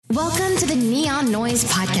Welcome to the Neon Noise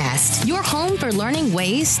Podcast, your home for learning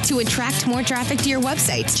ways to attract more traffic to your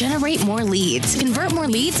website, generate more leads, convert more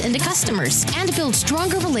leads into customers, and build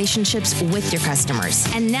stronger relationships with your customers.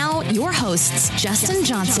 And now, your hosts, Justin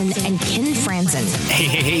Johnson and Ken Franzen.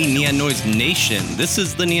 Hey, Neon Noise Nation. This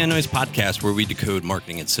is the Neon Noise Podcast, where we decode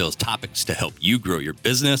marketing and sales topics to help you grow your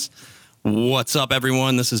business. What's up,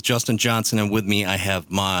 everyone? This is Justin Johnson, and with me, I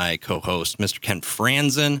have my co-host, Mr. Ken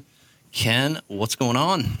Franzen. Ken, what's going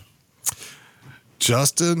on?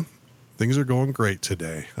 Justin, things are going great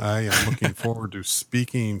today. I am looking forward to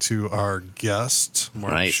speaking to our guest,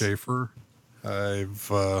 Mark Schaefer.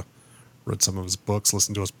 I've read some of his books,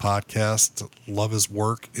 listened to his podcast, love his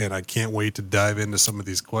work, and I can't wait to dive into some of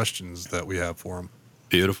these questions that we have for him.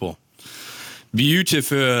 Beautiful.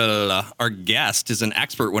 Our guest is an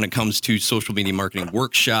expert when it comes to social media marketing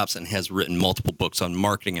workshops and has written multiple books on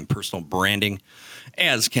marketing and personal branding.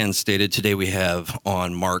 As Ken stated, today we have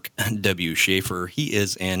on Mark W. Schaefer. He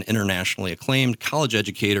is an internationally acclaimed college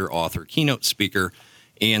educator, author, keynote speaker,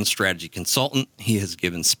 and strategy consultant. He has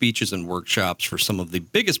given speeches and workshops for some of the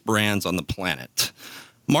biggest brands on the planet.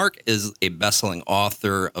 Mark is a best-selling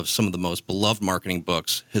author of some of the most beloved marketing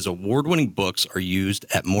books. His award-winning books are used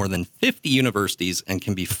at more than 50 universities and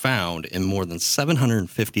can be found in more than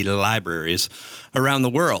 750 libraries around the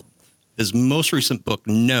world. His most recent book,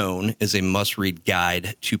 Known, is a must-read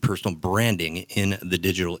guide to personal branding in the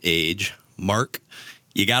digital age. Mark,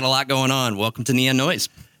 you got a lot going on. Welcome to Neon Noise.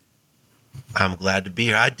 I'm glad to be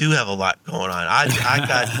here. I do have a lot going on.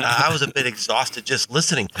 I was a bit exhausted just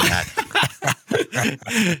listening to that.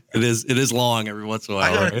 It is long every once in a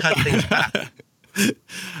while. I gotta cut things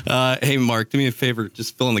back. Hey, Mark, do me a favor.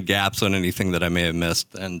 Just fill in the gaps on anything that I may have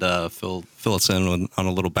missed, and fill us in on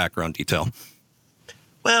a little background detail.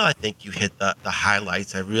 Well, I think you hit the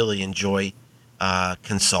highlights. I really enjoy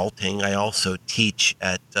consulting. I also teach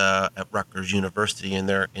at Rutgers University in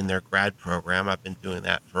their grad program. I've been doing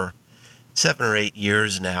that for 7 or 8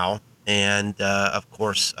 years now. And of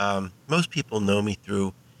course, most people know me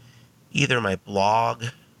through either my blog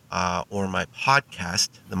or my podcast,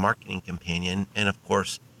 The Marketing Companion. And of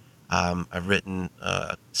course, I've written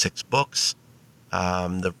 6 books.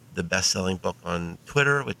 The best-selling book on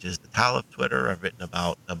Twitter, which is The Tao of Twitter. I've written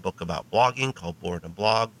about a book about blogging called Born to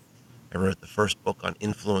Blog. I wrote the first book on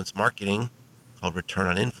influence marketing called Return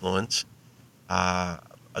on Influence. A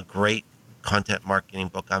great content marketing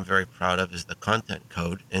book I'm very proud of is The Content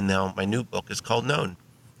Code. And now my new book is called Known.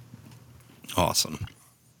 Awesome.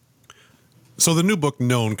 So the new book,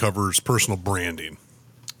 Known, covers personal branding.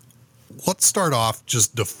 Let's start off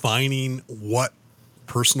just defining what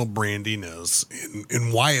personal branding is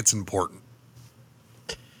and why it's important.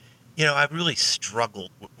 You know, I've really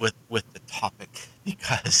struggled with the topic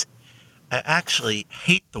because I actually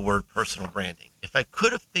hate the word personal branding. If I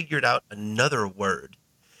could have figured out another word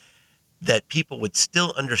that people would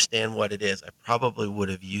still understand what it is, I probably would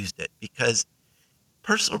have used it, because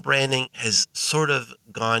personal branding has sort of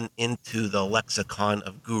gone into the lexicon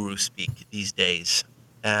of guru speak these days,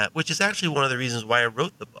 which is actually one of the reasons why I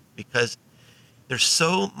wrote the book, because there's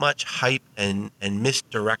so much hype and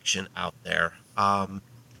misdirection out there that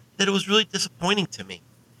it was really disappointing to me.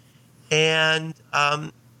 And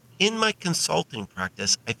in my consulting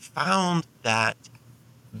practice, I found that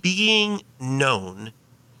being known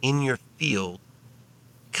in your field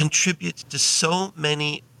contributes to so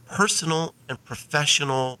many personal and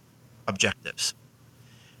professional objectives.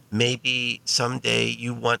 Maybe someday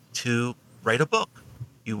you want to write a book.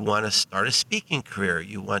 You want to start a speaking career.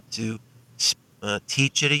 You want to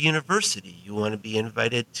teach at a university. You want to be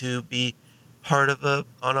invited to be part of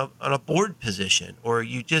on a board position, or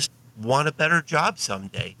you just want a better job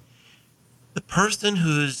someday. The person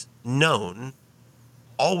who's known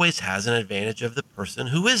always has an advantage of the person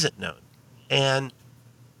who isn't known. And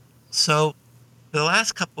so for the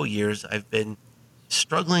last couple of years, I've been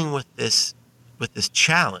struggling with this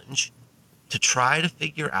challenge to try to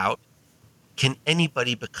figure out, can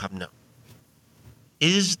anybody become known?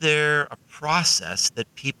 Is there a process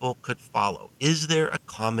that people could follow? Is there a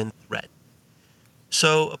common thread?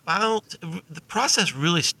 So the process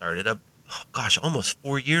really started, almost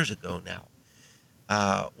 4 years ago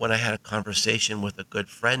now, when I had a conversation with a good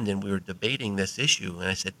friend and we were debating this issue. And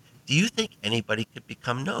I said, do you think anybody could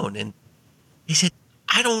become known? And he said,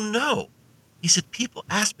 I don't know. He said, people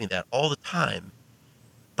ask me that all the time,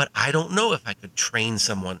 but I don't know if I could train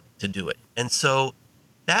someone to do it. And so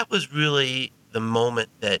that was really the moment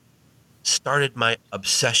that started my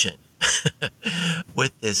obsession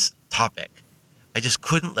with this topic. I just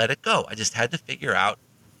couldn't let it go. I just had to figure out,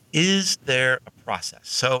 is there a process?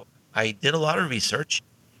 So I did a lot of research,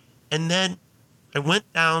 and then I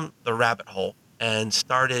went down the rabbit hole and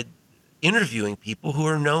started interviewing people who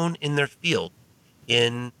are known in their field,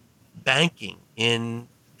 in banking, in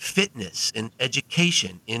fitness, in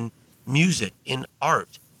education, in music, in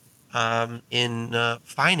art, in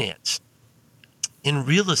finance, in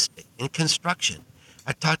real estate, in construction.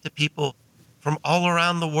 I talked to people from all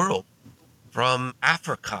around the world, from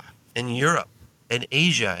Africa and Europe and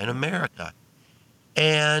Asia and America.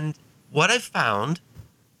 And what I found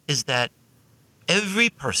is that every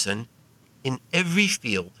person in every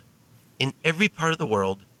field, in every part of the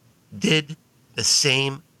world, did the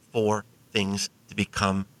same 4 things to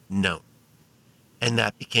become known. And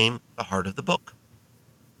that became the heart of the book.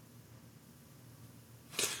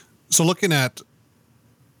 So looking at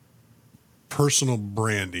personal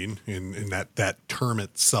branding in that term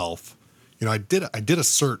itself, I did a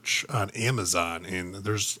search on Amazon, and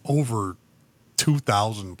there's over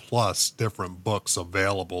 2,000 plus different books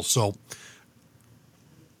available. So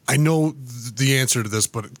I know the answer to this,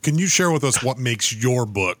 but can you share with us what makes your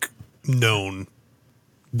book known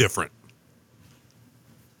different?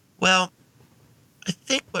 Well, I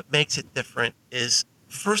think what makes it different is,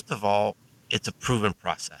 first of all, it's a proven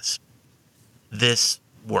process. This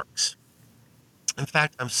works. In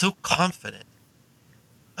fact, I'm so confident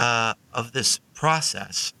of this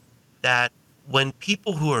process that when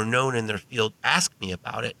people who are known in their field ask me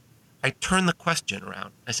about it, I turn the question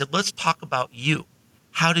around. I said, let's talk about you.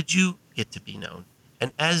 How did you get to be known?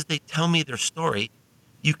 And as they tell me their story,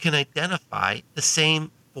 you can identify the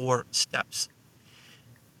same 4 steps.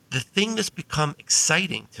 The thing that's become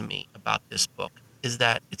exciting to me about this book is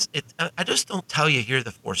that I just don't tell you here are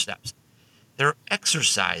the 4 steps. There are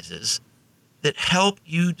exercises that help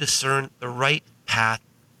you discern the right path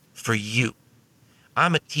for you.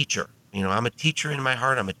 I'm a teacher. I'm a teacher in my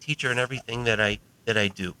heart. I'm a teacher in everything that I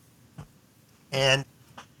do. And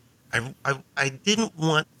I didn't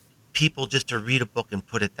want people just to read a book and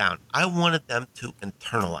put it down. I wanted them to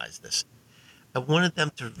internalize this. I wanted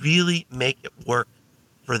them to really make it work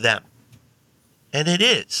for them. And it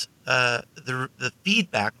is. The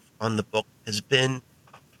feedback on the book has been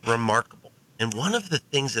remarkable. And one of the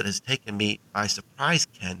things that has taken me by surprise,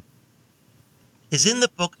 Ken, is in the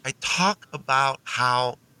book I talk about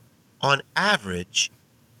how, on average,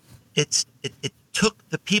 it took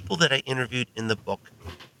the people that I interviewed in the book,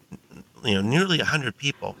 nearly 100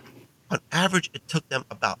 people, on average, it took them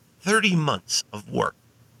about 30 months of work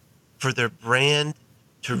for their brand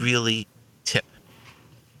to really tip.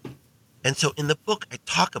 And so in the book, I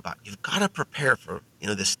talk about you've got to prepare for,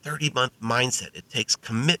 this 30-month mindset. It takes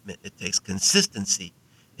commitment. It takes consistency.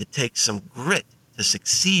 It takes some grit to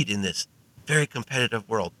succeed in this very competitive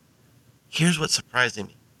world. Here's what's surprising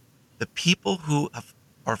me. The people who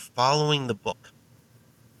are following the book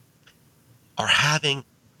are having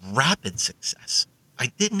rapid success. I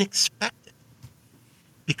didn't expect it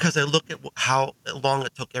because I look at how long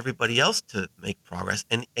it took everybody else to make progress.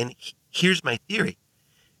 And here's my theory.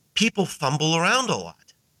 People fumble around a lot.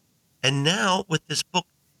 And now with this book,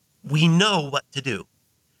 we know what to do.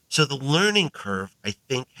 So the learning curve, I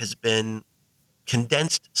think, has been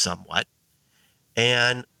condensed somewhat.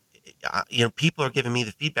 And, people are giving me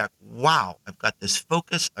the feedback, wow, I've got this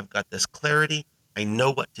focus. I've got this clarity. I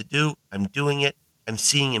know what to do. I'm doing it. I'm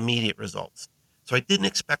seeing immediate results. So I didn't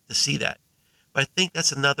expect to see that. But I think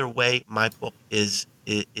that's another way my book is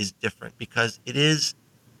different because it is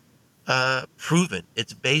proven.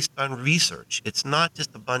 It's based on research. It's not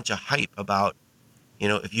just a bunch of hype about,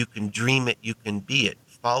 if you can dream it, you can be it.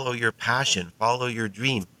 Follow your passion, follow your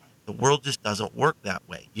dream. The world just doesn't work that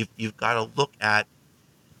way. You've got to look at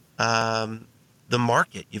the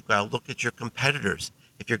market. You've got to look at your competitors.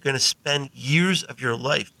 If you're going to spend years of your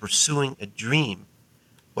life pursuing a dream,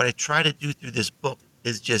 what I try to do through this book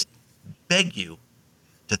is just beg you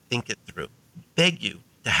to think it through, beg you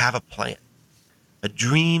to have a plan. A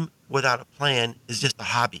dream without a plan is just a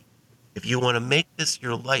hobby. If you want to make this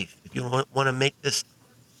your life, if you want to make this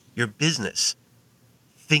your business,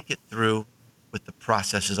 think it through with the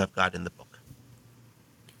processes I've got in the book.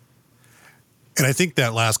 And I think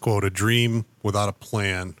that last quote, a dream without a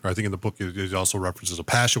plan, or I think in the book it also references a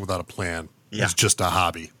passion without a plan is just a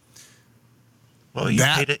hobby. Well, you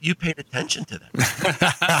paid attention to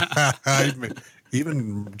that. I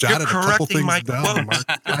even jotted a couple things down.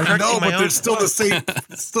 I know, but they're still the same.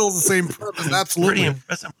 Still the same purpose. Absolutely,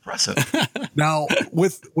 that's impressive. Now,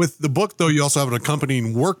 with the book, though, you also have an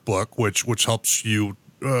accompanying workbook, which helps you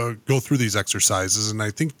go through these exercises, and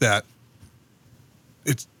I think that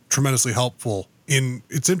it's tremendously helpful.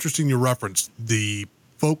 It's interesting you referenced the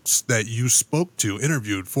folks that you spoke to,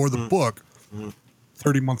 interviewed for the book.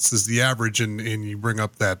 30 months is the average, and you bring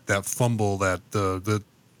up that fumble, that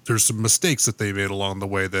there's some mistakes that they made along the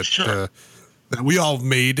way that that we all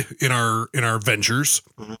made in our ventures.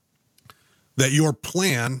 Mm-hmm. That your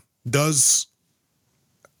plan does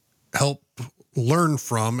help learn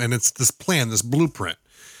from, and it's this plan, this blueprint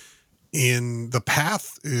in the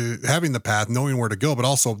path, having the path, knowing where to go, but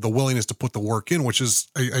also the willingness to put the work in, which is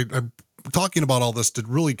I'm talking about all this to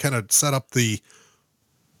really kind of set up the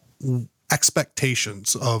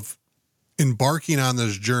expectations of embarking on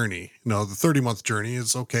this journey. The 30-month journey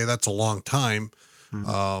is okay. That's a long time.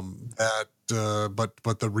 Mm-hmm.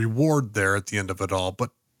 But the reward there at the end of it all,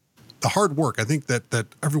 but the hard work, I think that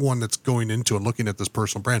everyone that's going into and looking at this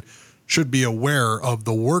personal brand should be aware of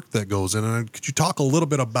the work that goes in. And could you talk a little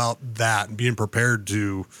bit about that and being prepared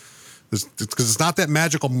to, because it's not that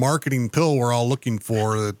magical marketing pill we're all looking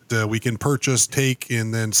for that we can purchase, take,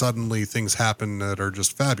 and then suddenly things happen that are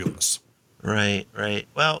just fabulous. Right.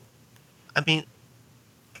 Well, I mean,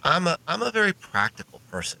 I'm a very practical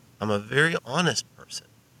person. I'm a very honest person.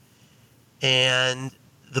 And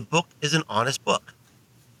the book is an honest book.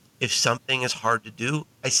 If something is hard to do,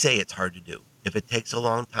 I say it's hard to do. If it takes a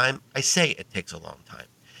long time, I say it takes a long time.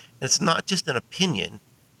 And it's not just an opinion.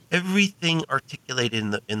 Everything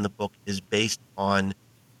articulated in the book is based on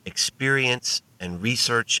experience and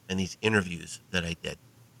research and these interviews that I did.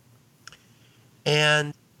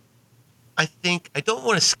 And I think I don't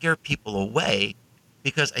want to scare people away,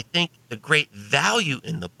 because I think the great value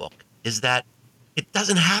in the book is that it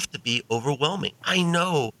doesn't have to be overwhelming. I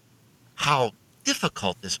know how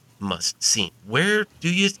difficult this must seem. Where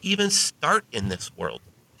do you even start in this world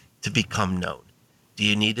to become known? Do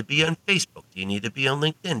you need to be on Facebook? Do you need to be on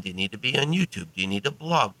LinkedIn? Do you need to be on YouTube? Do you need to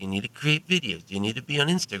blog? Do you need to create videos? Do you need to be on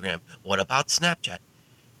Instagram? What about Snapchat?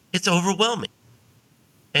 It's overwhelming.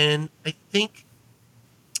 And I think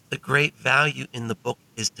the great value in the book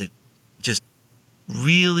is to just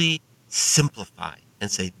really simplify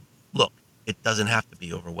and say, look, it doesn't have to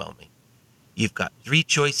be overwhelming. You've got 3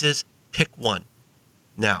 choices, pick one.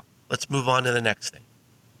 Now, let's move on to the next thing.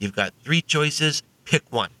 You've got 3 choices, pick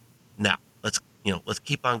one. Now, let's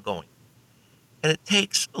keep on going. And it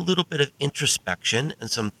takes a little bit of introspection and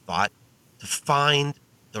some thought to find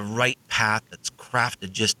the right path that's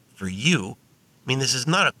crafted just for you. I mean, this is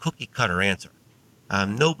not a cookie cutter answer.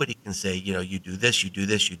 Nobody can say, you do this, you do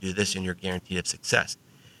this, you do this, and you're guaranteed of success.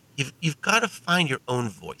 You've got to find your own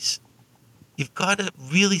voice. You've got to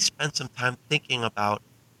really spend some time thinking about,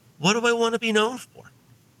 what do I want to be known for?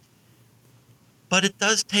 But it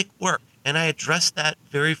does take work, and I address that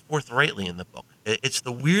very forthrightly in the book. It's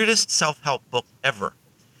the weirdest self-help book ever,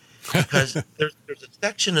 because there's a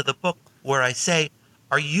section of the book where I say,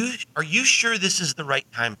 are you sure this is the right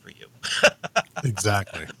time for you?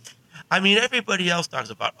 Exactly. I mean, everybody else talks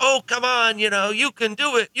about, oh, come on, you can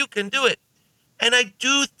do it. And I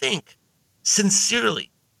do think,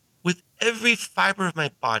 sincerely, with every fiber of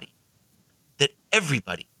my body, that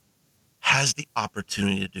everybody has the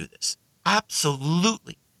opportunity to do this.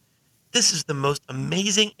 Absolutely. This is the most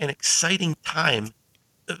amazing and exciting time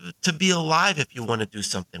to be alive if you want to do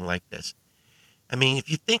something like this. I mean,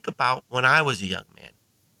 if you think about when I was a young man,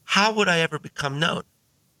 how would I ever become known?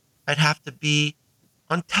 I'd have to be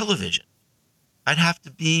on television. I'd have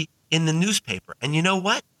to be in the newspaper. And you know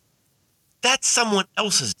what? That's someone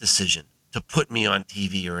else's decision to put me on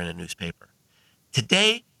TV or in a newspaper.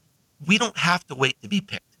 Today, we don't have to wait to be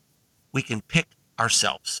picked. We can pick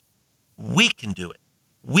ourselves. We can do it.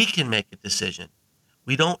 We can make a decision.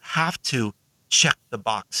 We don't have to check the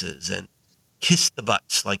boxes and kiss the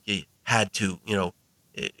butts like you had to,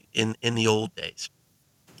 in the old days.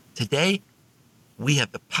 Today, we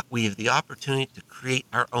have the opportunity to create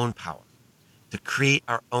our own power, to create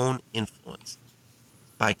our own influence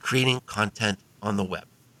by creating content on the web.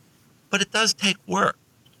 But it does take work.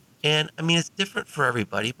 And I mean, it's different for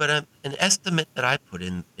everybody, but an estimate that I put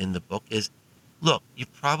in the book is, look, you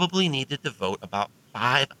probably need to devote about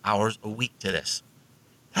 5 hours a week to this.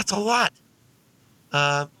 That's a lot.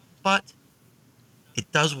 But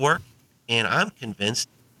it does work, and I'm convinced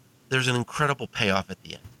there's an incredible payoff at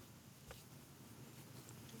the end.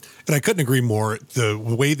 And I couldn't agree more. The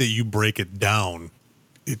way that you break it down,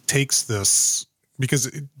 it takes this,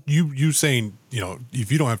 because you saying,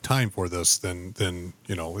 if you don't have time for this, then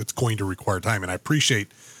it's going to require time. And I appreciate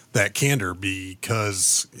that candor,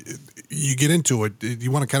 because you get into it,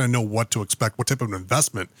 you want to kind of know what to expect, what type of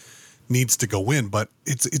investment needs to go in, but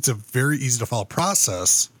it's a very easy to follow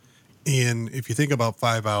process. And if you think about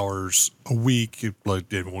 5 hours a week,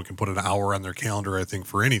 like everyone can put an hour on their calendar, I think,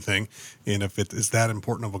 for anything. And if it is that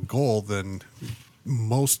important of a goal, then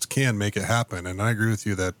most can make it happen. And I agree with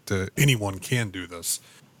you that anyone can do this.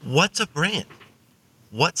 What's a brand?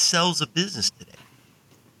 What sells a business today?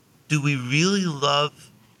 Do we really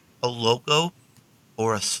love a logo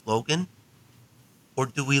or a slogan? Or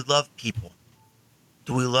do we love people?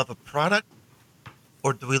 Do we love a product?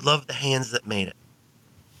 Or do we love the hands that made it?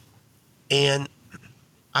 And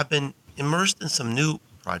I've been immersed in some new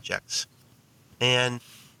projects. And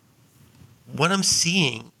what I'm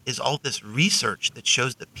seeing is all this research that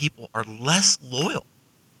shows that people are less loyal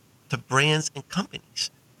to brands and companies,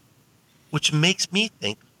 which makes me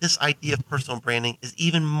think this idea of personal branding is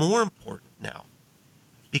even more important now.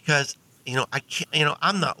 Because,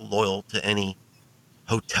 I'm not loyal to any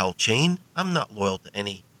hotel chain. I'm not loyal to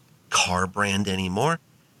any car brand anymore,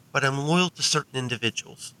 but I'm loyal to certain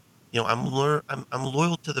individuals. I'm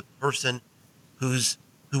loyal to the person who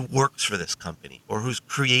works for this company, or who's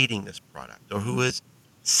creating this product, or who is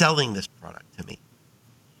selling this product to me.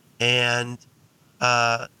 And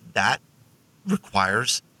that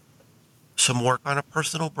requires some work on a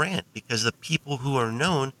personal brand, because the people who are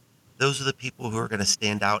known, those are the people who are going to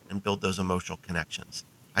stand out and build those emotional connections.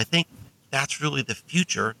 I think that's really the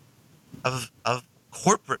future of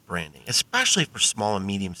corporate branding, especially for small and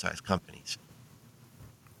medium-sized companies.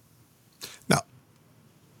 Now,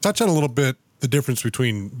 touch on a little bit the difference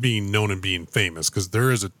between being known and being famous, because there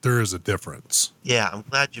is a difference. Yeah, I'm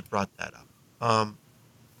glad you brought that up.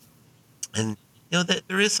 And that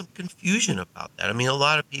there is some confusion about that. I mean, a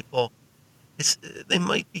lot of people, they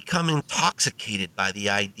might become intoxicated by the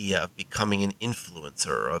idea of becoming an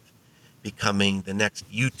influencer, of becoming the next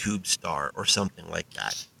YouTube star or something like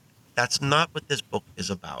that. That's not what this book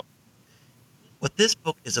is about. What this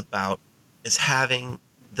book is about is having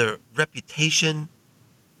the reputation,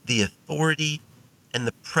 the authority, and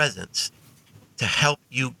the presence to help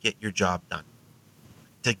you get your job done,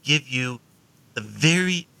 to give you the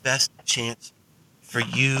very best chance for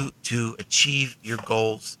you to achieve your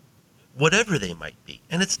goals, whatever they might be.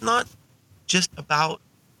 And it's not just about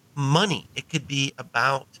money. It could be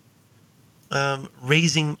about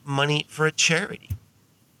raising money for a charity.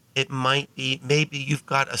 It might be, maybe you've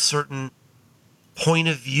got a certain point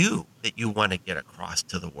of view that you want to get across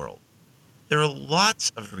to the world. There are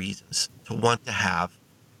lots of reasons to want to have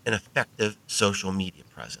an effective social media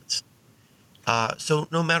presence. So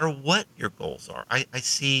no matter what your goals are, I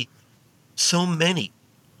see so many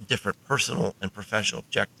different personal and professional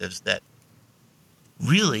objectives that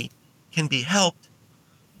really can be helped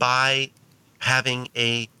by having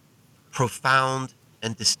a profound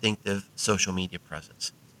and distinctive social media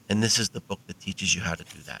presence. And this is the book that teaches you how to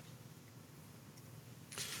do that.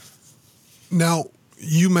 Now,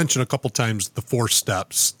 you mentioned a couple times the 4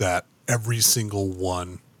 steps that every single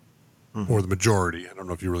one, or the majority, I don't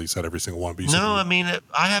know if you really said every single one, but you said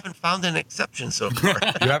I haven't found an exception so far.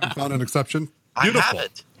 You haven't found an exception? Beautiful. I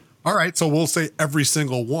haven't. All right, so we'll say every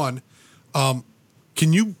single one.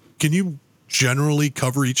 Can you generally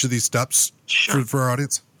cover each of these steps for our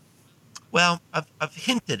audience? Well, I've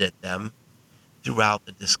hinted at them throughout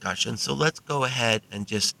the discussion, so let's go ahead and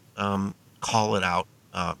just call it out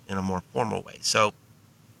in a more formal way. So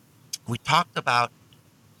we talked about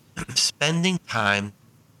spending time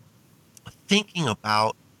thinking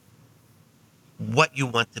about what you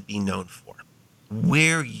want to be known for,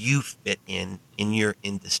 where you fit in your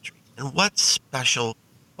industry, and what's special,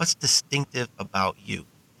 what's distinctive about you.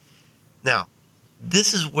 Now,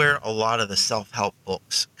 this is where a lot of the self-help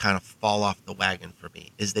books kind of fall off the wagon for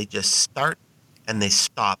me, is they just start and they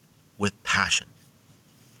stop with passion.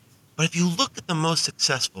 But if you look at the most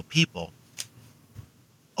successful people,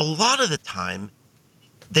 a lot of the time,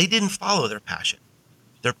 they didn't follow their passion.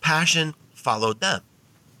 Their passion followed them.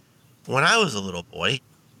 When I was a little boy,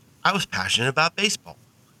 I was passionate about baseball.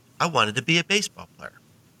 I wanted to be a baseball player.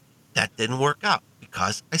 That didn't work out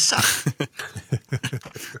because I sucked.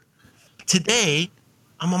 Today,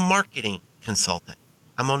 I'm a marketing consultant.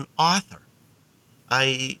 I'm an author.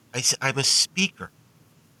 I'm a speaker.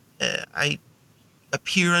 I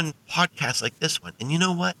appear on podcasts like this one. And you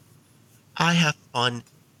know what? I have fun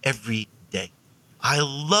every day. I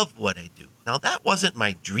love what I do. Now, that wasn't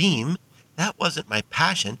my dream. That wasn't my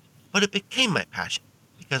passion, but it became my passion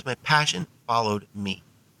because my passion followed me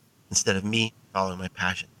instead of me following my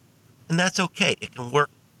passion. And that's okay. It can work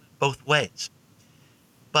both ways.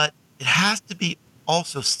 But it has to be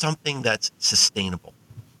also something that's sustainable.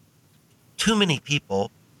 Too many people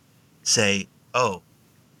say,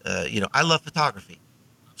 I love photography,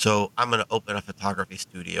 so I'm going to open a photography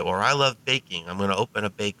studio, or I love baking, I'm going to open a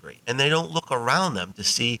bakery. And they don't look around them to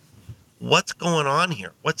see what's going on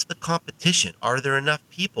here. What's the competition? Are there enough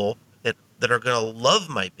people that are going to love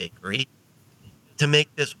my bakery to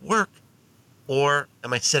make this work, or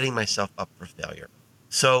am I setting myself up for failure?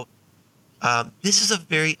 So this is a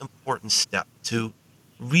very important step to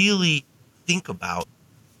really think about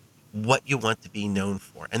what you want to be known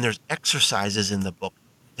for. And there's exercises in the book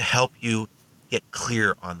to help you get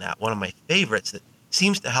clear on that. One of my favorites that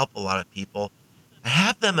seems to help a lot of people, I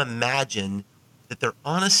have them imagine that they're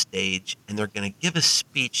on a stage and they're going to give a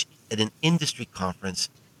speech at an industry conference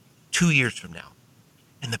 2 years from now.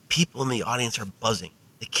 And the people in the audience are buzzing.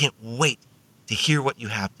 They can't wait to hear what you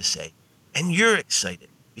have to say. And you're excited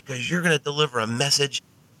because you're going to deliver a message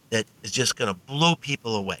that is just going to blow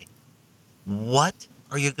people away. What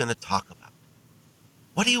are you going to talk about?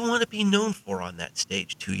 What do you want to be known for on that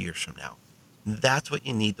stage 2 years from now? That's what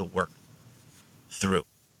you need to work through.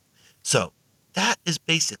 So that is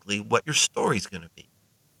basically what your story is going to be.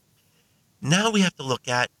 Now we have to look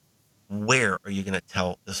at, where are you going to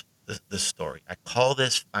tell this story? I call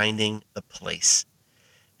this finding the place.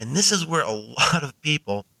 And this is where a lot of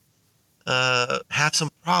people have some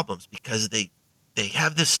problems, because they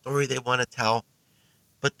have this story they want to tell,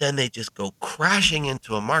 but then they just go crashing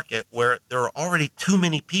into a market where there are already too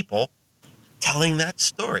many people telling that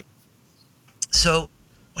story. So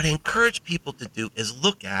what I encourage people to do is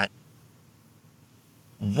look at,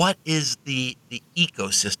 what is the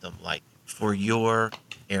ecosystem like for your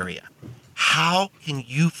area? How can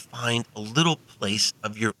you find a little place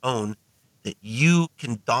of your own that you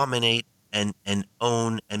can dominate and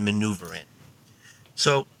own and maneuver in?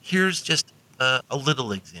 So here's just a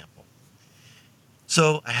little example.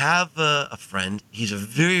 So I have a friend. He's a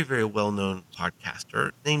very, very well-known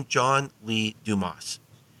podcaster named John Lee Dumas.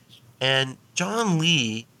 And John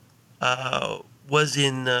Lee was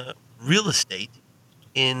in real estate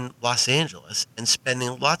in Los Angeles and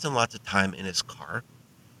spending lots and lots of time in his car.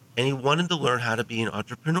 And he wanted to learn how to be an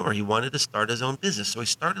entrepreneur. He wanted to start his own business. So he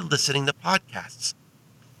started listening to podcasts.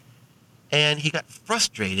 And he got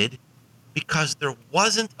frustrated because there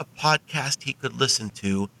wasn't a podcast he could listen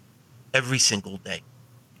to every single day.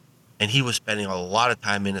 And he was spending a lot of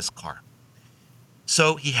time in his car.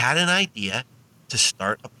 So he had an idea to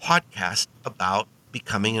start a podcast about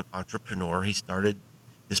becoming an entrepreneur. He started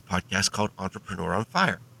this podcast called Entrepreneur on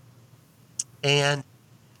Fire. And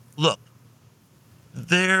look,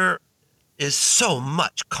 there is so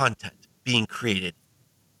much content being created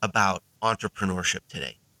about entrepreneurship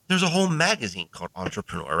today. There's a whole magazine called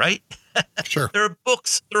Entrepreneur, right? Sure. There are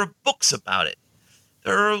books about it.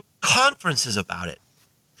 There are conferences about it.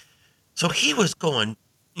 So he was going,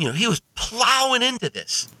 he was plowing into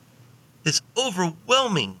this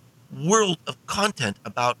overwhelming world of content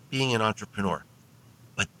about being an entrepreneur.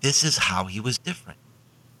 But this is how he was different.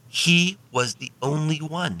 He was the only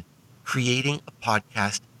one creating a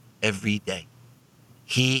podcast every day.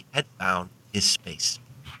 He had found his space.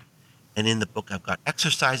 And in the book, I've got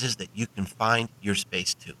exercises that you can find your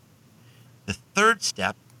space to. The third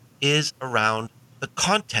step is around the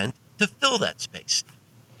content to fill that space.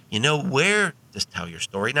 You know where to tell your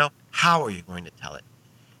story. Now, how are you going to tell it?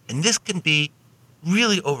 And this can be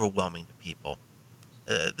really overwhelming to people.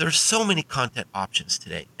 There's so many content options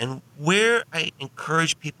today. And where I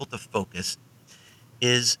encourage people to focus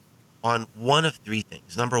is on one of three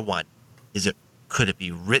things. Number one, could it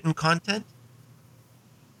be written content,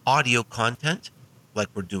 audio content, like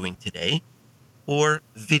we're doing today, or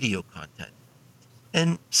video content?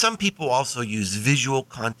 And some people also use visual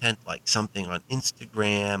content, like something on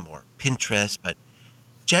Instagram or Pinterest. But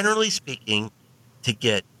generally speaking, to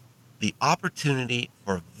get the opportunity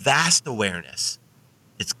for vast awareness,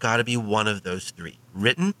 it's got to be one of those three: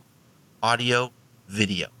 written, audio,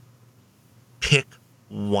 video. Pick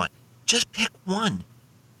one. Just pick one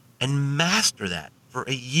and master that for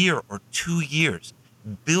a year or 2 years.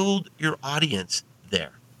 Build your audience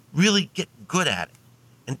there. Really get good at it.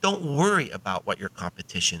 And don't worry about what your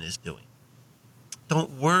competition is doing.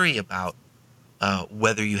 Don't worry about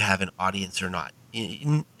whether you have an audience or not.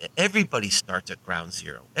 Everybody starts at ground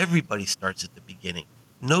zero. Everybody starts at the beginning.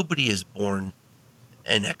 Nobody is born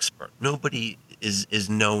an expert. Nobody is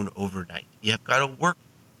known overnight. You have got to work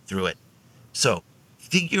through it. So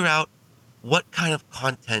figure out what kind of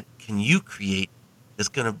content can you create that's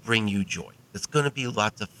going to bring you joy, that's going to be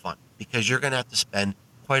lots of fun, because you're going to have to spend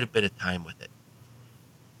quite a bit of time with it.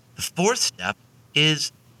 The fourth step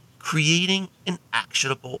is creating an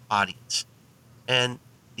actionable audience. And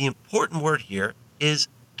the important word here is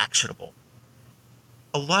actionable.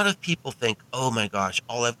 A lot of people think, oh my gosh,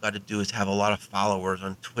 all I've got to do is have a lot of followers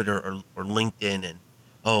on Twitter or LinkedIn, and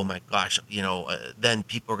oh my gosh, then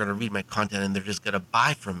people are going to read my content and they're just going to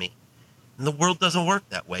buy from me. And the world doesn't work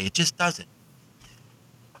that way. It just doesn't.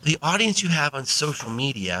 The audience you have on social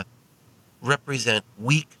media represent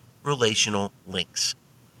weak relational links.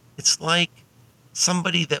 It's like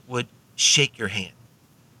somebody that would shake your hand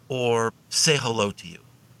or say hello to you.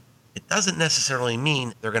 It doesn't necessarily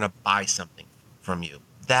mean they're going to buy something from you.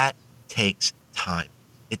 That takes time.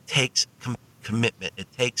 It takes commitment. It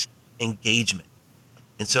takes engagement.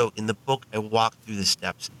 And so in the book, I walk through the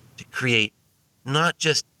steps to create not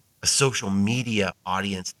just a social media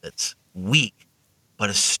audience that's weak, but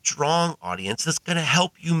a strong audience that's going to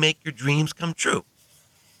help you make your dreams come true,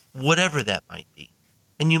 whatever that might be.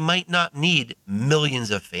 And you might not need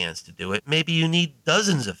millions of fans to do it. Maybe you need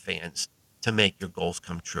dozens of fans to make your goals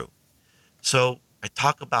come true. So I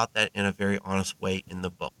talk about that in a very honest way in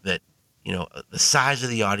the book, that, the size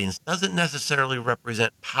of the audience doesn't necessarily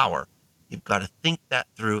represent power. You've got to think that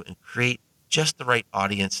through and create just the right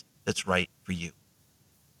audience that's right for you.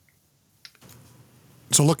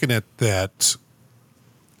 So looking at that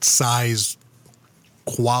size,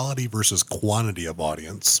 quality versus quantity of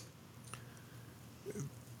audience,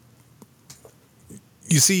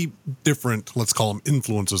 you see different, let's call them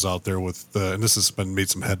influencers out there with, and this has been made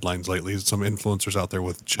some headlines lately, some influencers out there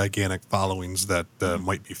with gigantic followings that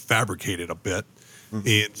might be fabricated a bit. Mm-hmm.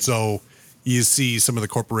 And so you see some of the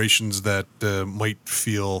corporations that might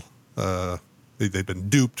feel they've been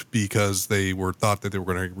duped because they thought that they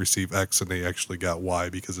were going to receive X and they actually got Y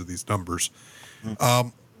because of these numbers. Mm-hmm.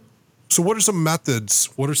 So what are some methods?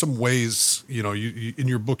 What are some ways, you in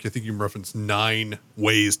your book, I think you referenced 9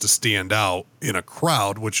 ways to stand out in a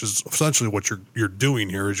crowd, which is essentially what you're doing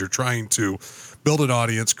here, is you're trying to build an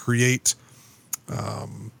audience, create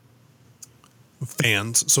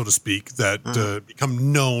fans, so to speak, that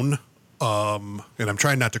become known. And I'm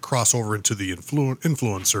trying not to cross over into the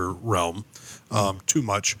influencer realm too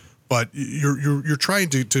much, but you're trying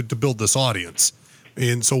to build this audience.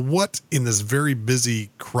 And so what, in this very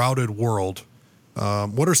busy, crowded world,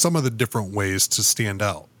 what are some of the different ways to stand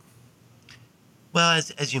out? Well,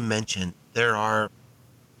 as you mentioned, there are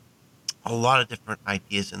a lot of different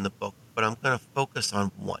ideas in the book, but I'm going to focus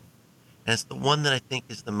on one. And it's the one that I think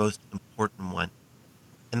is the most important one.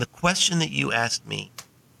 And the question that you asked me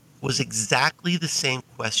was exactly the same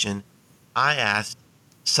question I asked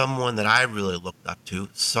someone that I really looked up to,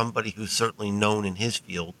 somebody who's certainly known in his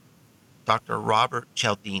field, Dr. Robert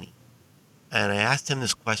Cialdini. And I asked him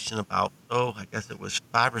this question about, I guess it was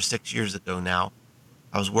 5 or 6 years ago now.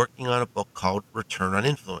 I was working on a book called Return on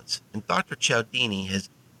Influence. And Dr. Cialdini has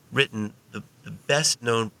written the best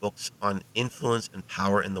known books on influence and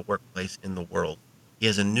power in the workplace in the world. He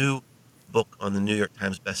has a new book on the New York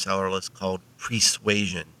Times bestseller list called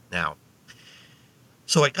Persuasion now.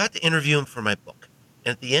 So I got to interview him for my book.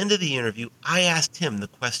 And at the end of the interview, I asked him the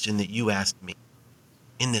question that you asked me.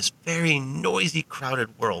 In this very noisy,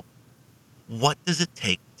 crowded world, what does it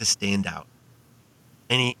take to stand out?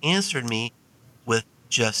 And he answered me with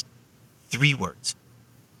just 3 words.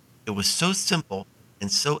 It was so simple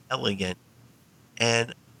and so elegant.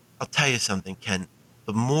 And I'll tell you something, Ken,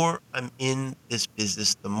 the more I'm in this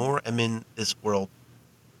business, the more I'm in this world,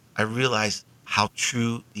 I realize how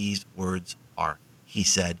true these words are. He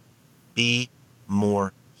said, be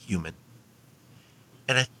more human.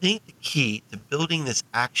 And I think the key to building this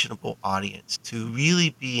actionable audience, to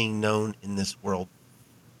really being known in this world,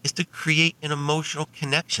 is to create an emotional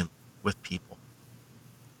connection with people,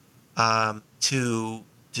 to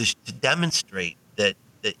demonstrate that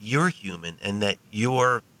you're human and that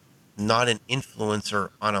you're not an influencer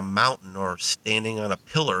on a mountain or standing on a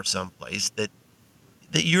pillar someplace, that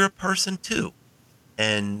you're a person too,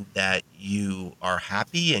 and that you are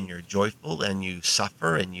happy and you're joyful and you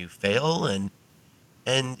suffer and you fail, and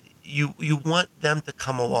you want them to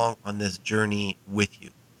come along on this journey with you.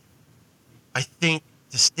 I think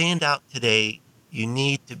to stand out today, you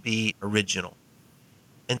need to be original.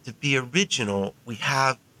 And to be original, we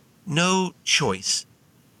have no choice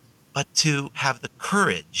but to have the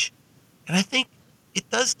courage. And I think it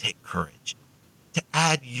does take courage to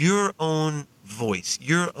add your own voice,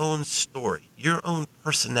 your own story, your own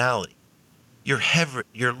personality, your heritage.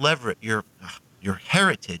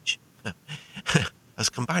 I was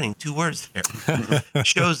combining 2 words there.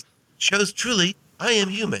 shows truly I am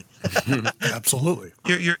human. Absolutely.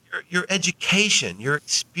 Your education, your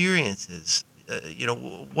experiences,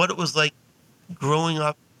 what it was like growing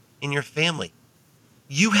up in your family.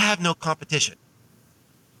 You have no competition.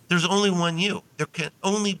 There's only one you. There can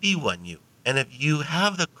only be one you. And if you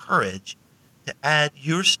have the courage to add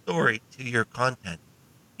your story to your content,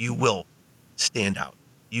 you will stand out.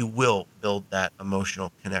 You will build that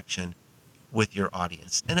emotional connection with your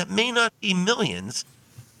audience. And it may not be millions,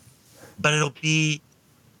 but it'll be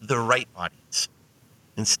the right audience.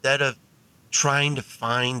 Instead of trying to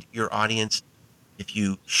find your audience. If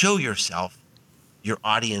you show yourself, your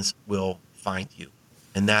audience will find you.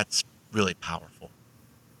 And that's really powerful.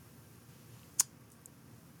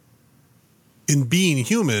 In being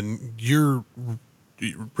human, you're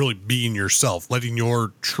really being yourself, letting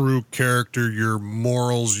your true character, your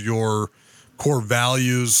morals, your core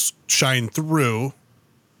values shine through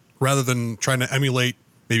rather than trying to emulate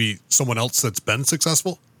maybe someone else that's been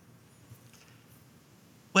successful.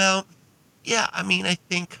 Well, yeah, I mean, I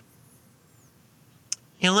think,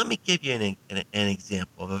 let me give you an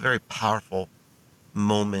example of a very powerful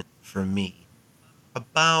moment for me.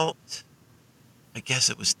 About, I guess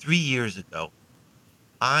it was 3 years ago,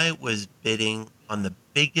 I was bidding on the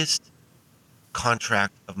biggest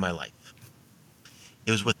contract of my life.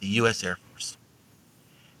 It was with the U.S. Air Force.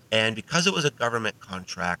 And because it was a government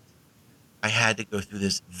contract, I had to go through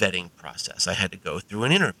this vetting process. I had to go through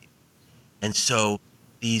an interview. And so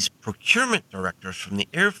these procurement directors from the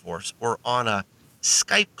Air Force were on a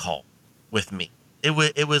Skype call with me.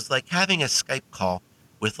 It was like having a Skype call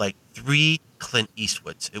with like 3 Clint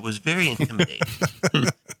Eastwoods. It was very intimidating.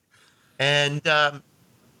 And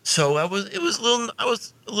so I was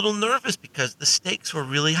a little nervous because the stakes were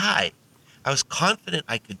really high. I was confident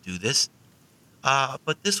I could do this,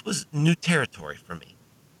 but this was new territory for me.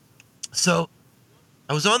 So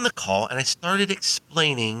I was on the call and I started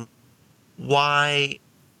explaining why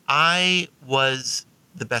I was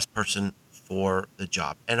the best person for the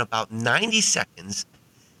job. And about 90 seconds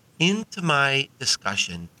into my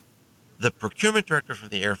discussion, the procurement director for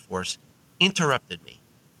the Air Force interrupted me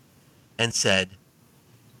and said,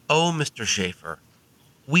 "Oh, Mr. Schaefer,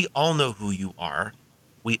 we all know who you are.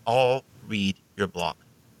 We all read your blog."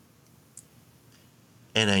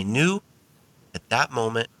 And I knew at that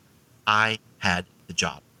moment I had the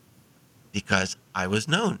job because I was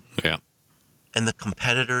known. Yeah. And the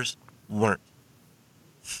competitors weren't.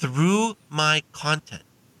 Through my content,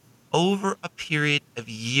 over a period of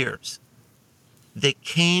years, they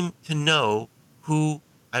came to know who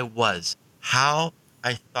I was, how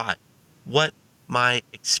I thought, what my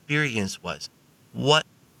experience was, what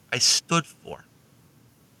I stood for.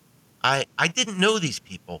 I didn't know these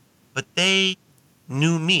people, but they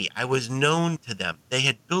knew me. I was known to them. They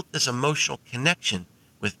had built this emotional connection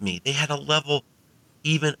with me. They had a level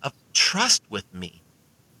even of trust with me,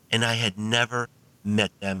 and I had never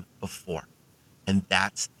met them before. And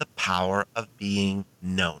that's the power of being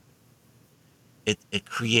known. It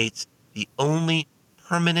creates the only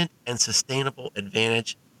permanent and sustainable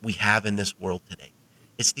advantage we have in this world today.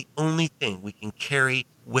 It's the only thing we can carry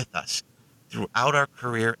with us throughout our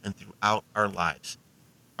career and throughout our lives.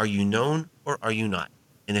 Are you known or are you not?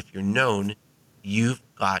 And if you're known, you've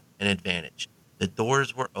got an advantage. The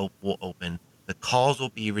doors will open. The calls will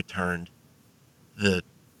be returned. The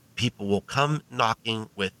people will come knocking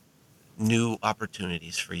with new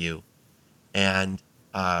opportunities for you. And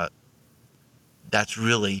that's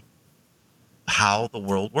really how the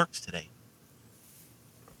world works today.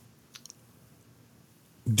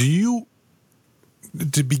 Do you,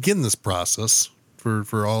 to begin this process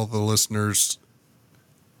for all the listeners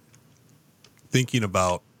thinking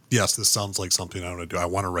about, yes, this sounds like something I want to do. I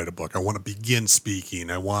want to write a book. I want to begin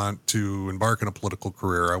speaking. I want to embark on a political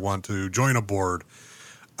career. I want to join a board.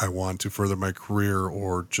 I want to further my career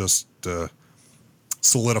or just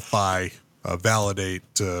solidify, validate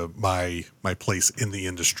my place in the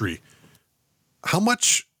industry. How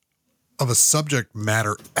much of a subject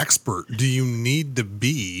matter expert do you need to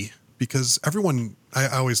be? Because everyone, I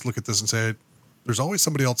always look at this and say, there's always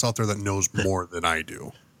somebody else out there that knows more than I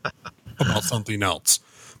do about something else.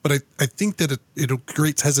 But I think that it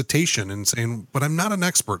creates hesitation in saying, but I'm not an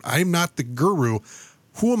expert. I'm not the guru.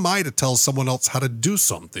 Who am I to tell someone else how to do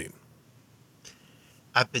something?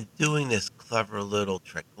 I've been doing this clever little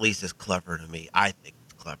trick. At least it's clever to me. I think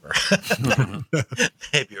it's clever.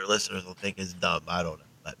 Maybe your listeners will think it's dumb. I don't know.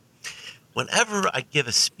 But whenever I give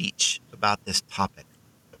a speech about this topic,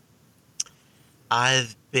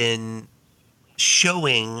 I've been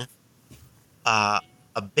showing a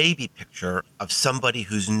baby picture of somebody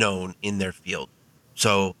who's known in their field.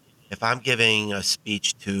 So if I'm giving a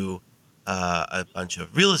speech to a bunch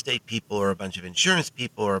of real estate people or a bunch of insurance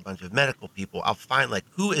people or a bunch of medical people, I'll find like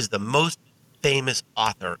who is the most famous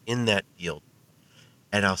author in that field.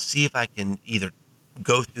 And I'll see if I can either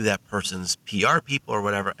go through that person's PR people or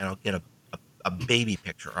whatever, and I'll get a baby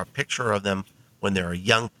picture or a picture of them when they're a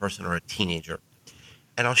young person or a teenager.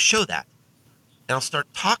 And I'll show that. And I'll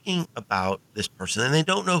start talking about this person, and they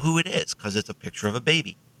don't know who it is because it's a picture of a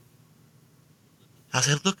baby. I'll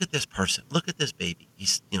say, look at this person. Look at this baby.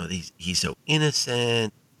 He's so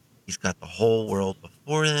innocent. He's got the whole world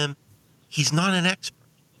before him. he's not an expert.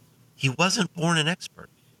 He wasn't born an expert.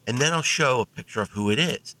 And then I'll show a picture of who it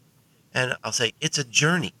is. And I'll say, it's a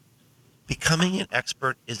journey. Becoming an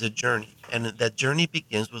expert is a journey. And that journey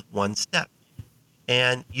begins with one step.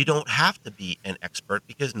 And you don't have to be an expert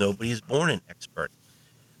because nobody is born an expert.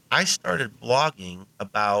 I started blogging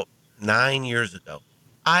about 9 years ago.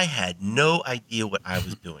 I had no idea what I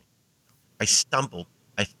was doing. I stumbled.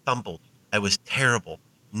 I fumbled. I was terrible.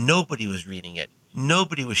 Nobody was reading it.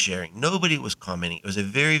 Nobody was sharing. Nobody was commenting. It was a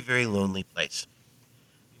very, very lonely place.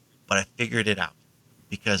 But I figured it out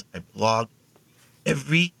because I blogged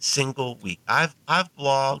every single week. I've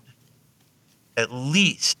blogged at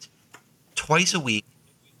least twice a week,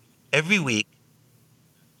 every week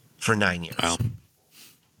for 9 years. Wow.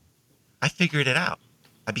 I figured it out.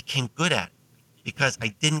 I became good at it because I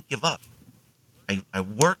didn't give up. I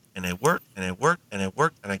worked and I worked and I worked and I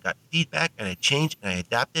worked and I got feedback and I changed and I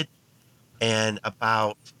adapted. And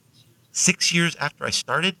about 6 years after I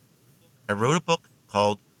started, I wrote a book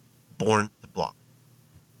called Born to Blog.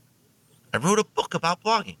 I wrote a book about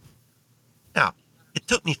blogging. Now, it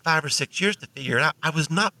took me 5 or 6 years to figure it out. I was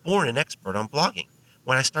not born an expert on blogging.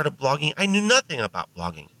 When I started blogging, I knew nothing about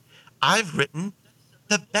blogging. I've written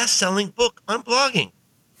the best-selling book on blogging,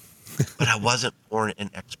 but I wasn't born an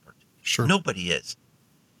expert. Sure. Nobody is.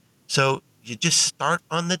 So you just start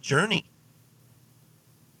on the journey.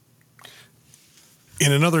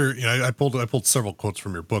 In another, I pulled several quotes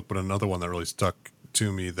from your book, but another one that really stuck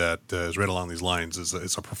to me that is right along these lines is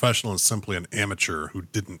it's a professional is simply an amateur who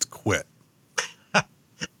didn't quit.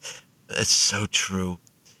 It's so true.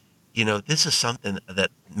 This is something that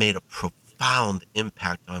made a profound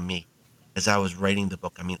impact on me as I was writing the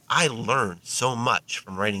book. I mean, I learned so much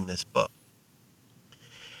from writing this book.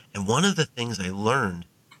 And one of the things I learned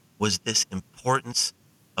was this importance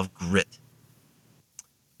of grit,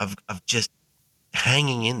 of just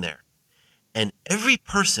hanging in there. And every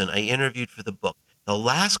person I interviewed for the book, the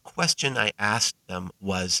last question I asked them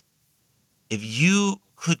was, if you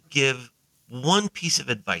could give one piece of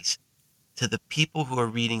advice to the people who are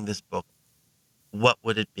reading this book, what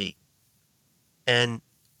would it be? And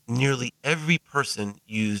nearly every person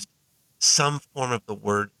used some form of the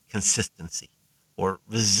word consistency or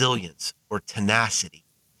resilience or tenacity.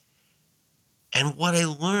 And what I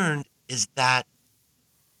learned is that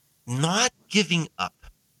not giving up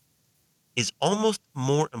is almost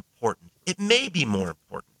more important. It may be more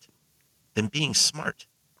important than being smart,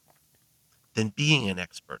 than being an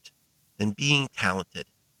expert, than being talented.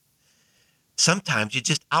 Sometimes you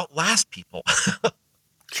just outlast people.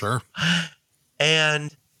 Sure.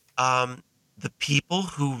 And the people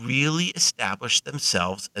who really establish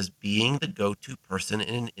themselves as being the go-to person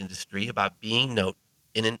in an industry, about being known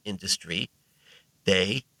in an industry,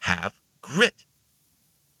 they have grit.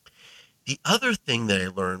 The other thing that I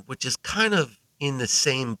learned, which is kind of in the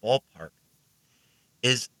same ballpark,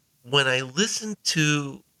 is when I listened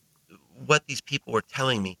to what these people were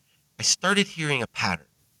telling me, I started hearing a pattern.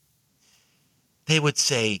 They would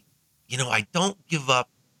say, I don't give up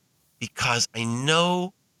because I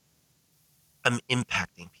know I'm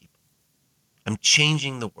impacting people. I'm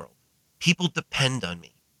changing the world. People depend on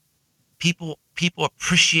me. People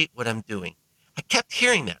appreciate what I'm doing. I kept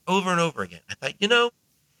hearing that over and over again. I thought,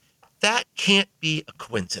 that can't be a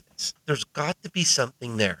coincidence. There's got to be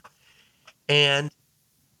something there. And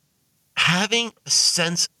having a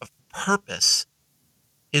sense of purpose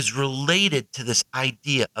is related to this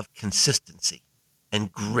idea of consistency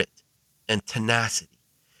and grit and tenacity.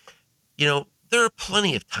 There are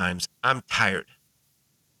plenty of times I'm tired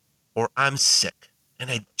or I'm sick and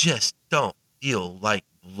I just don't feel like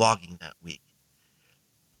blogging that week.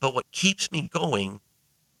 But what keeps me going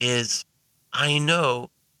is I know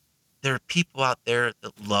there are people out there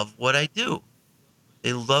that love what I do.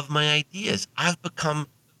 They love my ideas. I've become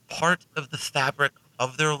part of the fabric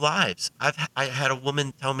of their lives. I had a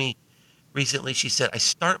woman tell me recently, she said, I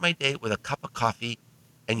start my day with a cup of coffee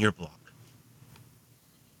and your blog.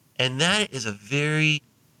 And that is a very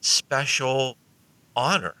special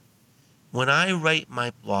honor. When I write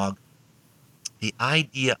my blog, the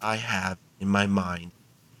idea I have in my mind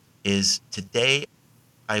is today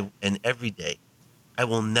and every day, I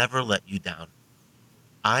will never let you down.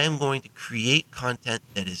 I am going to create content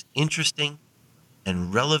that is interesting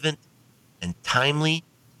and relevant and timely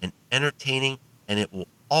and entertaining, and it will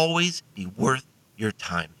always be worth your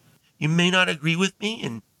time. You may not agree with me,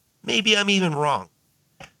 and maybe I'm even wrong,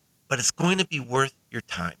 but it's going to be worth your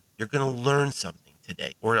time. You're going to learn something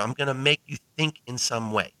today, or I'm going to make you think in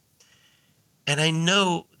some way. And I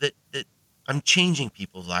know that I'm changing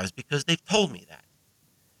people's lives because they've told me that.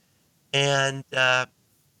 And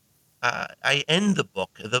I end the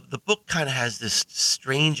book. The book kind of has this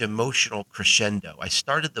strange emotional crescendo. I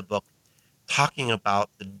started the book talking about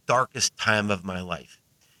the darkest time of my life,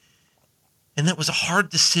 and that was a hard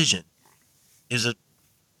decision. It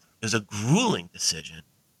was a grueling decision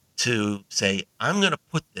to say, I'm going to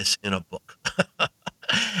put this in a book,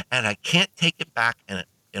 and I can't take it back, and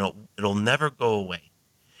it'll never go away.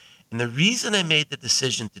 And the reason I made the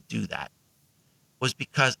decision to do that was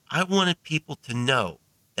because I wanted people to know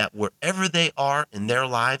that wherever they are in their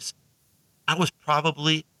lives, I was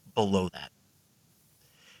probably below that.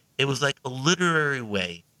 It was like a literary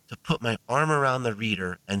way to put my arm around the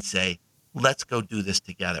reader and say, let's go do this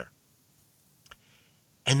together.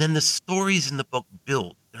 And then the stories in the book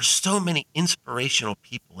build. There's so many inspirational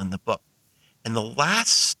people in the book. And the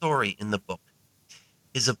last story in the book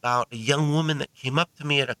is about a young woman that came up to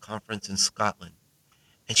me at a conference in Scotland.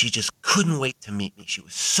 And she just couldn't wait to meet me. She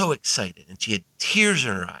was so excited, and she had tears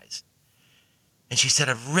in her eyes. And she said,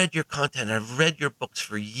 I've read your content. I've read your books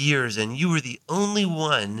for years, and you were the only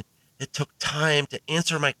one that took time to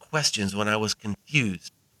answer my questions when I was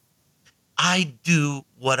confused. I do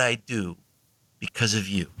what I do because of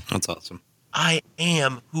you. That's awesome. I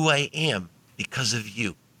am who I am because of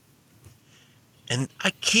you. And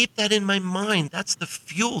I keep that in my mind. That's the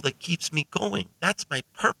fuel that keeps me going. That's my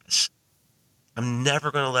purpose. I'm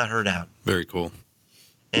never going to let her down. Very cool.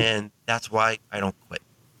 And that's why I don't quit.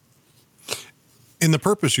 In the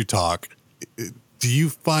purpose you talk, do you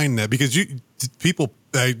find that because you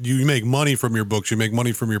make money from your books, you make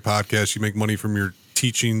money from your podcast, you make money from your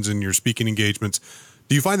teachings and your speaking engagements.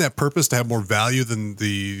 Do you find that purpose to have more value than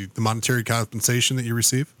the monetary compensation that you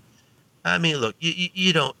receive? I mean, look,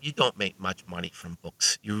 you don't make much money from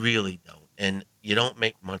books. You really don't. And you don't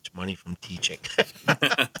make much money from teaching.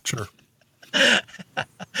 Sure.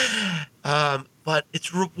 But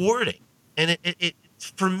it's rewarding. And it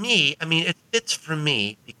for me, I mean, it fits for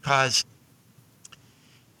me because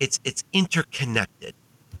it's interconnected.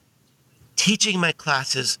 Teaching my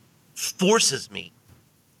classes forces me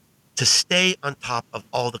to stay on top of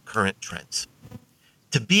all the current trends.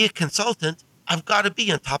 To be a consultant, I've got to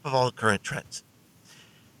be on top of all the current trends.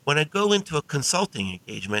 When I go into a consulting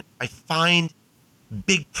engagement, I find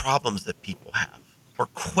big problems that people have or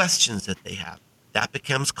questions that they have. That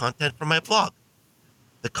becomes content from my blog.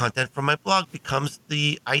 The content from my blog becomes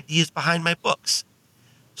the ideas behind my books.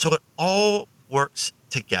 So it all works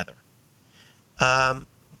together.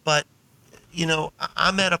 But, you know,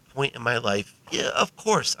 I'm at a point in my life, yeah, of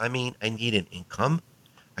course, I mean, I need an income.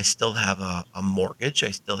 I still have a mortgage.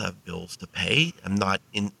 I still have bills to pay. I'm not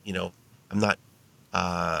at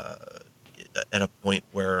a point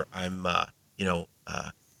where I'm,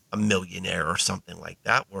 a millionaire or something like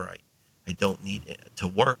that, where I don't need to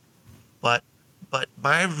work. But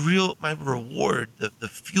my reward, the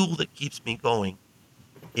fuel that keeps me going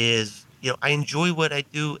is, I enjoy what I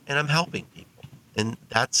do and I'm helping people. And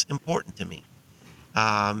that's important to me.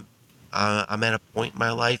 I'm at a point in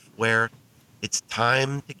my life where it's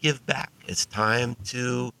time to give back. It's time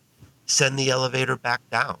to send the elevator back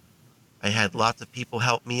down. I had lots of people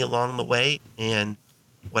help me along the way. And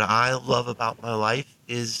what I love about my life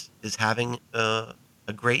is having a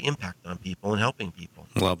great impact on people and helping people.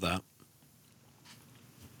 Love that.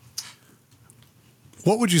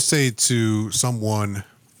 What would you say to someone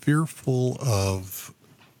fearful of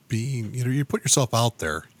being, you put yourself out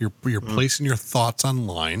there, you're placing your thoughts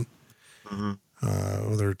online,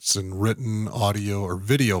 whether it's in written, audio, or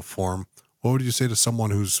video form. What would you say to someone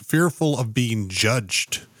who's fearful of being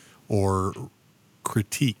judged or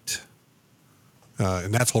critiqued?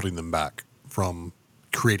 And that's holding them back from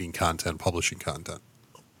creating content, publishing content.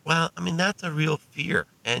 Well, I mean, that's a real fear.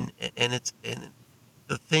 And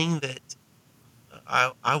the thing that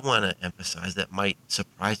I want to emphasize that might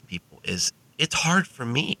surprise people is it's hard for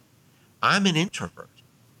me. I'm an introvert.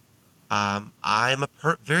 I'm a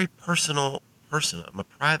very personal person. I'm a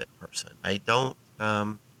private person. I don't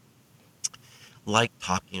like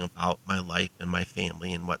talking about my life and my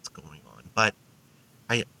family and what's going on. But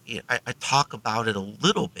I talk about it a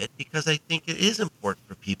little bit because I think it is important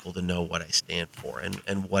for people to know what I stand for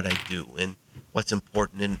and what I do and what's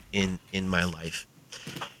important in my life.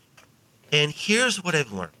 And here's what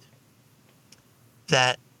I've learned.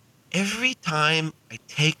 That every time I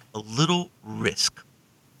take a little risk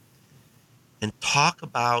and talk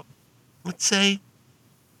about, let's say,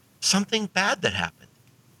 something bad that happened.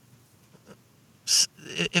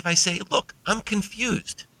 If I say, look, I'm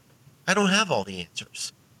confused. I don't have all the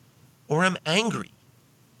answers. Or I'm angry.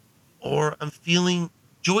 Or I'm feeling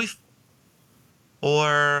joyful.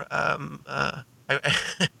 Or I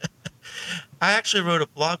actually wrote a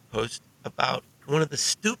blog post about one of the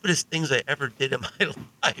stupidest things I ever did in my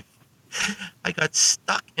life. I got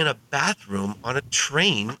stuck in a bathroom on a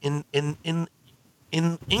train in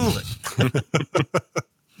England.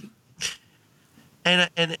 and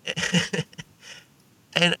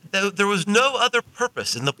there was no other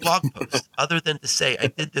purpose in the blog post other than to say I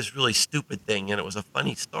did this really stupid thing and it was a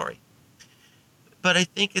funny story. But I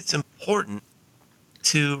think it's important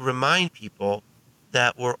to remind people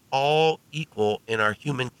that we're all equal in our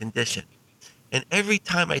human condition. And every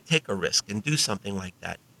time I take a risk and do something like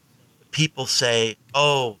that, people say,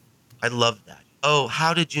 "Oh, I love that. Oh,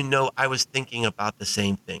 how did you know I was thinking about the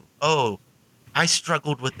same thing? Oh, I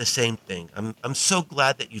struggled with the same thing. I'm so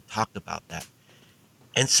glad that you talked about that."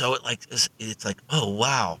 And so it's like, "Oh,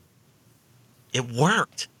 wow. It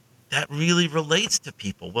worked. That really relates to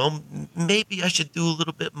people. Well, maybe I should do a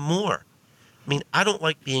little bit more." I mean, I don't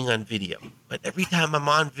like being on video, but every time I'm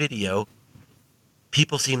on video,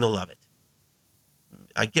 people seem to love it.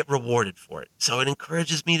 I get rewarded for it. So it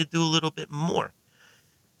encourages me to do a little bit more.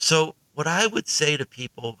 So what I would say to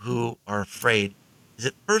people who are afraid is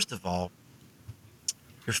that, first of all,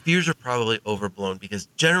 your fears are probably overblown because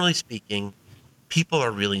generally speaking, people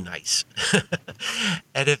are really nice.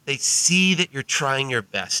 And if they see that you're trying your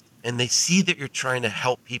best and they see that you're trying to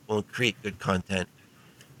help people and create good content,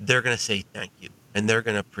 they're going to say thank you and they're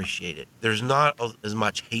going to appreciate it. There's not as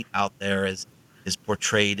much hate out there as is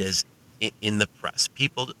portrayed as in the press.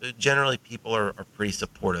 People are pretty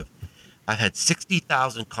supportive. I've had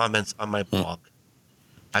 60,000 comments on my blog.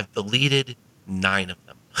 I've deleted 9 of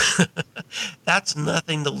them. That's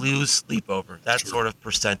nothing to lose sleep over, that sort of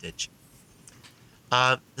percentage.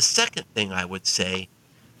 The second thing I would say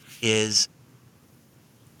is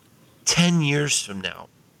 10 years from now,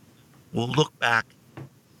 we'll look back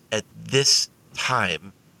at this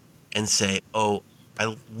time and say, "Oh,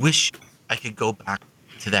 I wish I could go back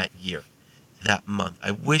to that year, to that month.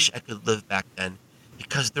 I wish I could live back then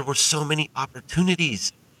because there were so many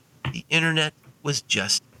opportunities. The internet was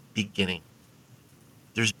just beginning."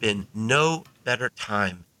 There's been no better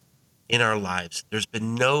time in our lives. There's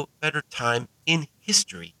been no better time in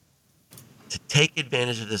history to take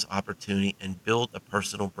advantage of this opportunity and build a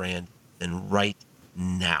personal brand than right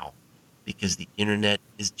now, because the internet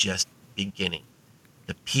is just beginning.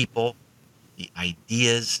 The people, the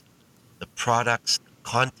ideas, the products, the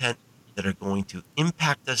content that are going to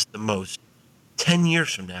impact us the most 10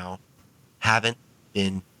 years from now haven't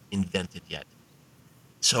been invented yet.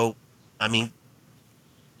 So, I mean,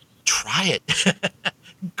 try it.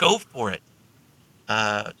 Go for it.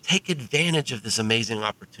 Take advantage of this amazing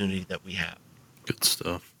opportunity that we have. Good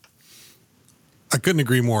stuff. I couldn't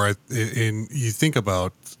agree more. And you think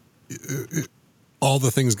about all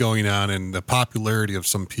the things going on and the popularity of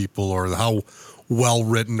some people, or how well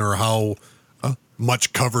written or how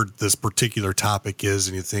much covered this particular topic is,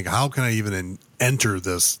 and you think, how can I even enter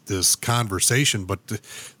this conversation? But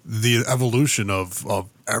the evolution of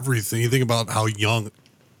everything. You think about how young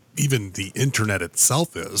even the internet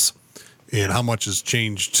itself is, and how much has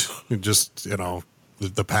changed in just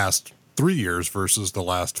the past 3 years versus the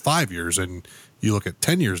last 5 years, and you look at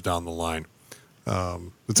 10 years down the line.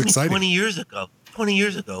 It's exciting. 20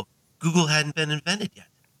 years ago, Google hadn't been invented yet.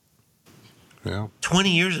 Yeah.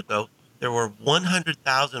 20 years ago, there were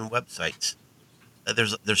 100,000 websites.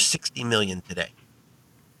 There's 60 million today.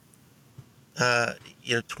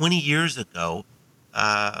 20 years ago,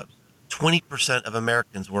 20% of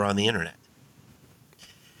Americans were on the internet.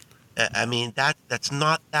 I mean, that's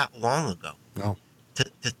not that long ago. No.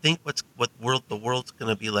 To think the world's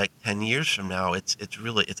going to be like 10 years from now, it's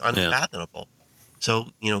unfathomable. Yeah.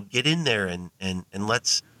 So, get in there and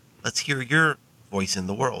let's hear your voice in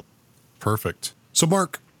the world. Perfect. So,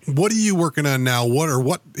 Mark, what are you working on now?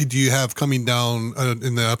 What do you have coming down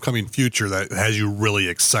in the upcoming future that has you really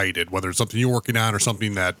excited, whether it's something you're working on or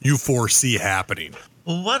something that you foresee happening?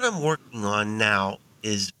 Well, what I'm working on now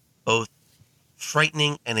is both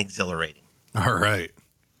frightening and exhilarating. All right.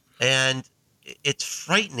 And it's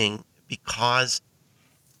frightening because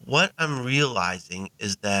what I'm realizing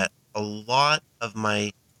is that a lot of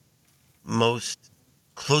my most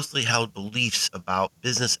closely held beliefs about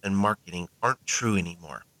business and marketing aren't true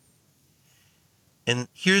anymore. And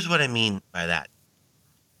here's what I mean by that.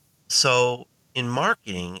 So in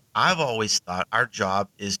marketing, I've always thought our job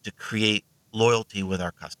is to create loyalty with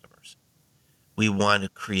our customers. We want to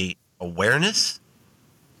create awareness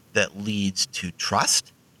that leads to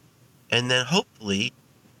trust. And then hopefully,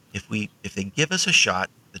 if they give us a shot,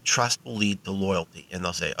 the trust will lead to loyalty. And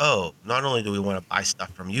they'll say, oh, not only do we want to buy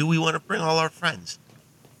stuff from you, we want to bring all our friends.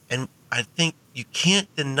 And I think you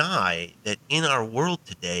can't deny that in our world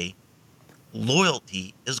today,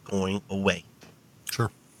 loyalty is going away.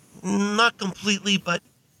 Not completely, but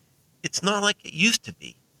it's not like it used to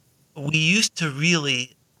be. We used to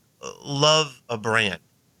really love a brand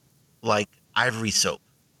like Ivory Soap.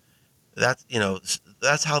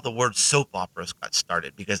 That's how the word soap operas got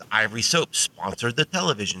started, because Ivory Soap sponsored the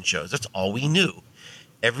television shows. That's all we knew.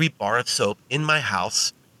 Every bar of soap in my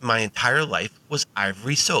house, my entire life, was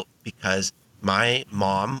Ivory Soap, because my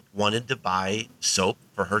mom wanted to buy soap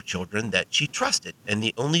for her children that she trusted. And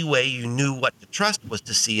the only way you knew what to trust was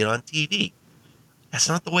to see it on TV. That's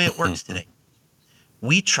not the way it works today.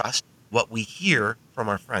 We trust what we hear from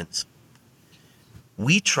our friends.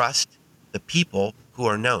 We trust the people who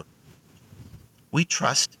are known. We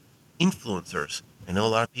trust influencers. I know a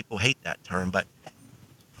lot of people hate that term, but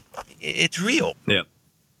it's real. Yeah.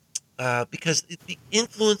 Because the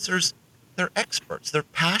influencers, they're experts. They're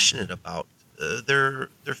passionate about their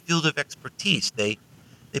field of expertise. They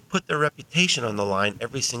put their reputation on the line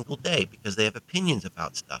every single day because they have opinions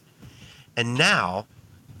about stuff. And now,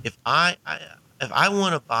 if I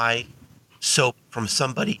want to buy soap from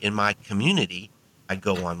somebody in my community, I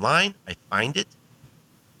go online, I find it.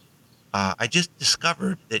 I just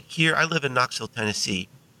discovered that here, I live in Knoxville, Tennessee.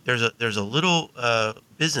 There's a little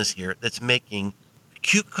business here that's making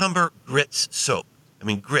cucumber grits soap. I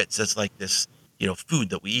mean, grits, that's like this, food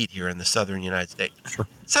that we eat here in the southern United States. Sure.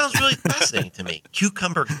 It sounds really fascinating to me.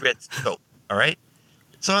 Cucumber grits soap. All right.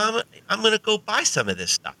 So I'm going to go buy some of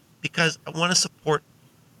this stuff because I want to support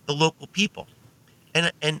the local people.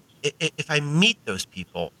 And if I meet those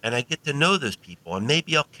people and I get to know those people, and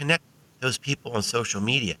maybe I'll connect those people on social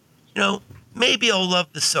media, maybe I'll love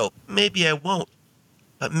the soap. Maybe I won't.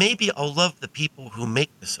 But maybe I'll love the people who make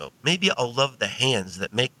the soap. Maybe I'll love the hands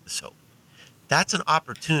that make the soap. That's an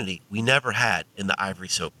opportunity we never had in the Ivory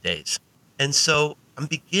Soap days. And so I'm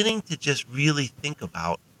beginning to just really think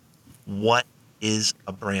about what is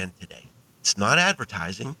a brand today. It's not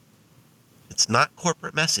advertising. It's not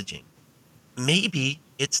corporate messaging. Maybe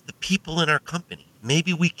it's the people in our company.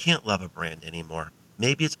 Maybe we can't love a brand anymore.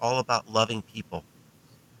 Maybe it's all about loving people.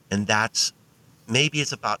 And maybe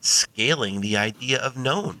it's about scaling the idea of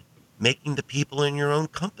known, making the people in your own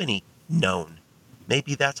company known.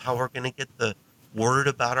 Maybe that's how we're going to get the word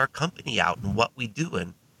about our company out and what we do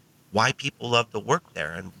and why people love to work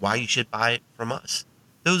there and why you should buy it from us.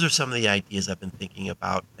 Those are some of the ideas I've been thinking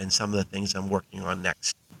about and some of the things I'm working on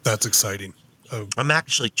next. That's exciting. I'm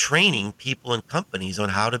actually training people and companies on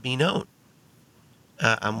how to be known.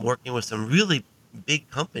 I'm working with some really big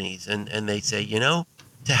companies, and they say,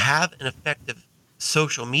 to have an effective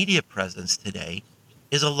social media presence today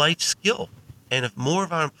is a life skill. And if more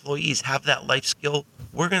of our employees have that life skill,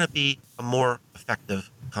 we're going to be a more effective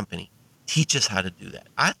company. Teach us how to do that.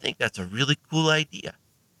 I think that's a really cool idea.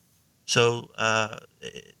 So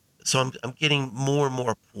I'm getting more and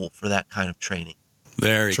more pull for that kind of training.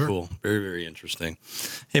 Very Sure. cool. Very, very interesting.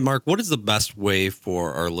 Hey, Mark, what is the best way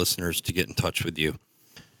for our listeners to get in touch with you?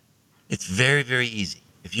 It's very, very easy.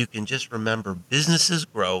 If you can just remember Businesses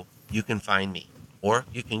Grow, you can find me. Or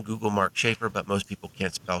you can Google Mark Schaefer, but most people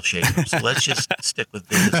can't spell Schaefer. So let's just stick with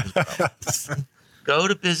Businesses Grow. Go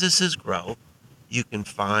to Businesses Grow. You can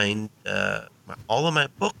find all of my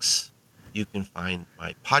books. You can find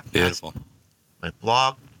my podcast, Beautiful. my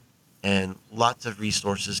blog, and lots of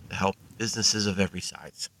resources to help businesses of every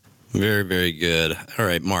size. Very, very good. All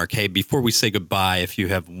right, Mark. Hey, before we say goodbye, if you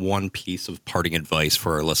have one piece of parting advice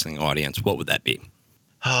for our listening audience, what would that be?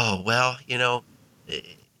 Oh, well,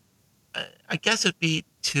 I guess it'd be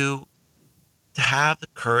to have the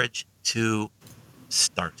courage to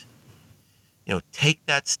start. Take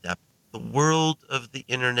that step. The world of the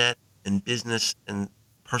internet and business and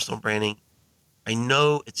personal branding, I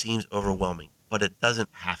know it seems overwhelming, but it doesn't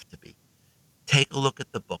have to be. Take a look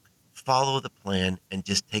at the book, follow the plan, and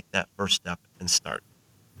just take that first step and start.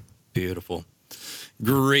 Beautiful.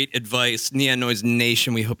 Great advice. Neon Noise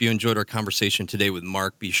Nation, we hope you enjoyed our conversation today with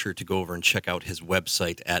Mark. Be sure to go over and check out his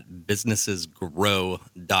website at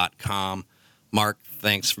businessesgrow.com. Mark,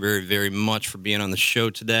 thanks very, very much for being on the show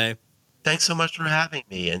today. Thanks so much for having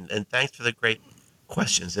me, and thanks for the great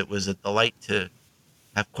questions. It was a delight to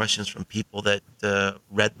have questions from people that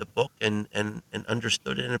read the book and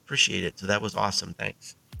understood it and appreciated it. So that was awesome.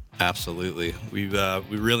 Thanks. Absolutely. We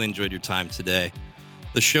really enjoyed your time today.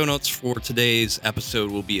 The show notes for today's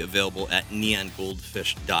episode will be available at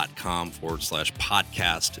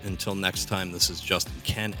neongoldfish.com/podcast. Until next time, this is Justin,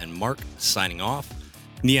 Ken, and Mark signing off.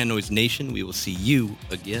 Neon Noise Nation, we will see you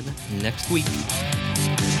again next week.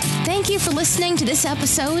 Thank you for listening to this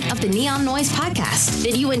episode of the Neon Noise Podcast.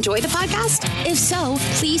 Did you enjoy the podcast? If so,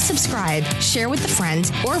 please subscribe, share with a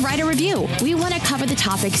friend, or write a review. We want to cover the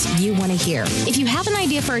topics you want to hear. If you have an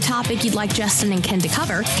idea for a topic you'd like Justin and Ken to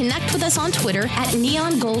cover, connect with us on Twitter at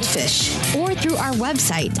Neon Goldfish or through our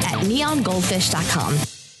website at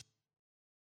neongoldfish.com.